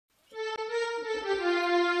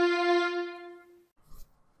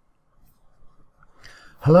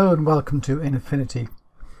Hello and welcome to Affinity.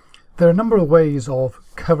 There are a number of ways of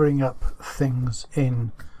covering up things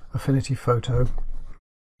in Affinity Photo,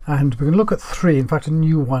 and we're going to look at three, in fact a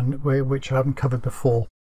new one which I haven't covered before.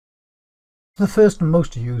 The first and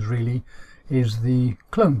most used really is the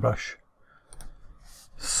clone brush.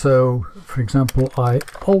 So for example, I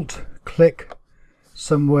alt click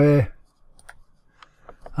somewhere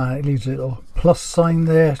and it leaves a little plus sign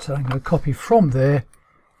there, so I'm going to copy from there.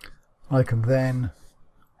 I can then,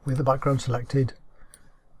 with the background selected,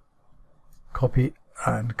 copy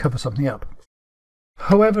and cover something up.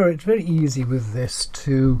 However, it's very easy with this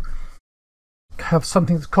to have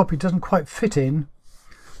something that's copied doesn't quite fit in,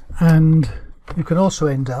 and you can also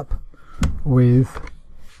end up with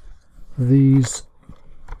these,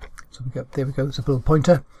 so there we go, there's a little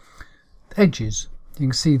pointer, edges. You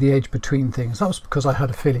can see the edge between things. That was because I had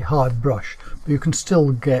a fairly hard brush, but you can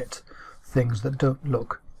still get things that don't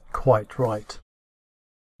look quite right.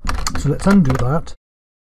 So let's undo that.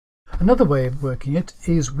 Another way of working it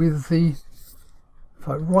is with the, if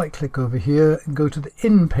I right click over here and go to the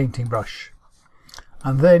Inpainting Brush,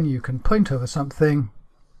 and then you can point over something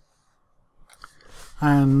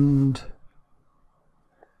and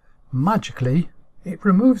magically it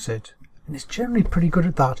removes it. And it's generally pretty good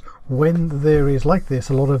at that. When there is, like this,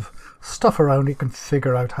 a lot of stuff around, it can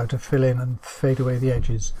figure out how to fill in and fade away the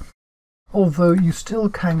edges. Although you still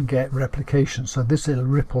can get replication, so this little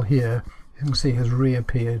ripple here you can see has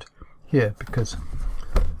reappeared here because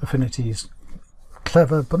Affinity is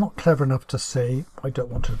clever, but not clever enough to say I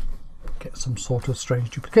don't want to get some sort of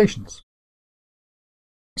strange duplications.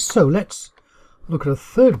 So let's look at a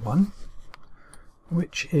third one,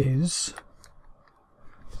 which is,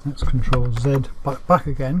 let's Control Z, back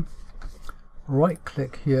again, right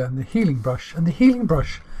click here and the healing brush, and the healing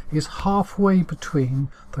brush is halfway between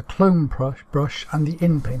the clone brush and the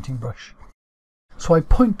inpainting brush. So I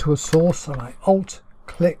point to a source and I alt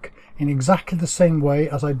click in exactly the same way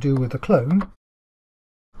as I do with the clone.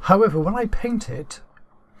 However, when I paint it,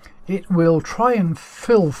 it will try and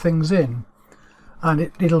fill things in,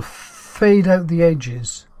 and it'll fade out the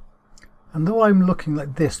edges. And though I'm looking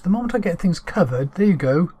like this, the moment I get things covered, there you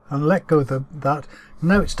go, and let go of that,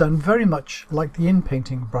 now it's done very much like the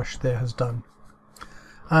inpainting brush there has done.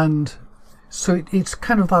 And so it's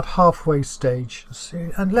kind of that halfway stage.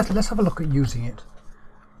 And let's have a look at using it.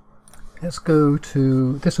 Let's go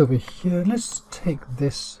to this over here. Let's take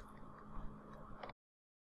this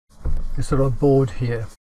sort of board here.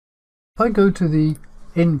 If I go to the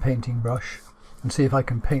Inpainting Brush and see if I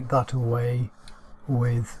can paint that away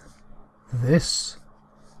with this,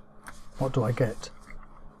 what do I get?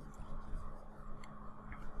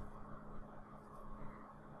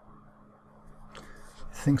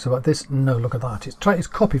 Thinks about this. No, look at that. It's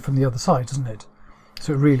copied from the other side, isn't it?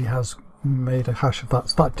 So it really has made a hash of that.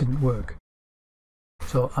 So that didn't work.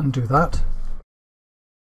 So undo that.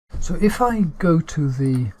 So if I go to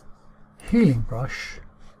the healing brush,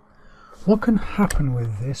 what can happen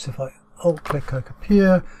with this if I alt click up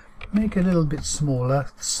here, make it a little bit smaller,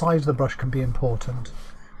 the size of the brush can be important,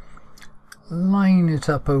 line it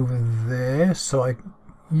up over there, so I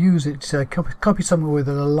use it to copy somewhere with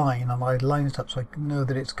a line, and I line it up so I know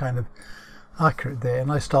that it's kind of accurate there, and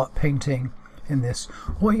I start painting in this.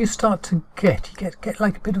 What you start to get, you get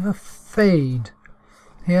like a bit of a fade.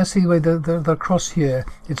 Here, see the way the cross here,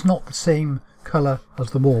 it's not the same colour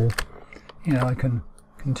as the wall. You know, I can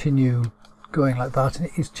continue going like that, and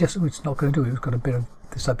it's not going to do it. It's got a bit of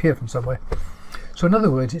this up here from somewhere. So in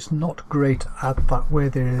other words, it's not great at that where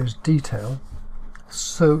there is detail.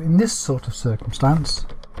 So in this sort of circumstance,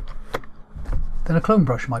 then a clone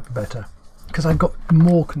brush might be better because I've got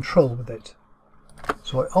more control with it.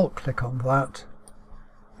 So I alt click on that.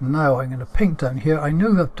 Now I'm going to paint down here. I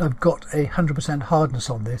know that I've got 100% hardness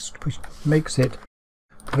on this, which makes it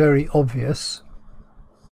very obvious.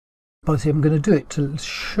 But I see I'm going to do it to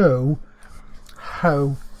show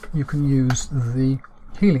how you can use the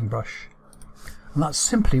healing brush. And that's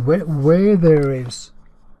simply where there is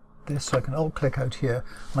this, so I can alt click out here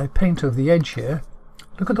and I paint over the edge here.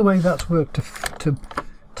 Look at the way that's worked to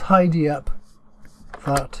tidy up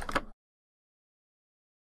that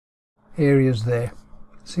areas there.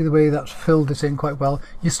 See the way that's filled this in quite well.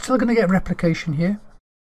 You're still going to get replication here.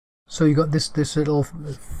 So you got this little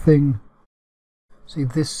thing. See,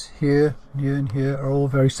 this here and here are all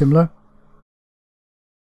very similar.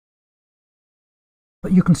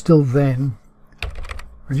 But you can still then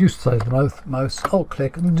reduce the size of the mouse, alt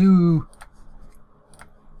click and do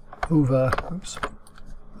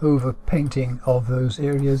over painting of those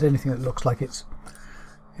areas, anything that looks like it's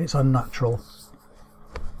unnatural.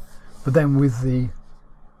 But then with the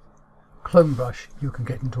clone brush you can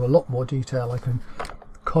get into a lot more detail. I can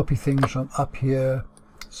copy things from up here,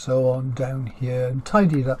 so on, down here, and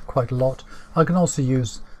tidy it up quite a lot. I can also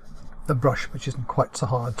use the brush, which isn't quite so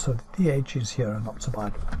hard, so the edges here are not so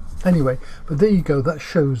bad. Anyway, but there you go. That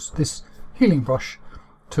shows this healing brush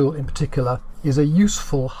tool in particular is a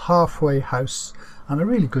useful halfway house, and a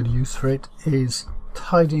really good use for it is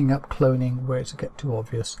tidying up cloning where it's a get too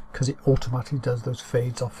obvious, because it automatically does those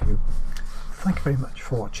fades off you. Thank you very much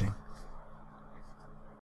for watching.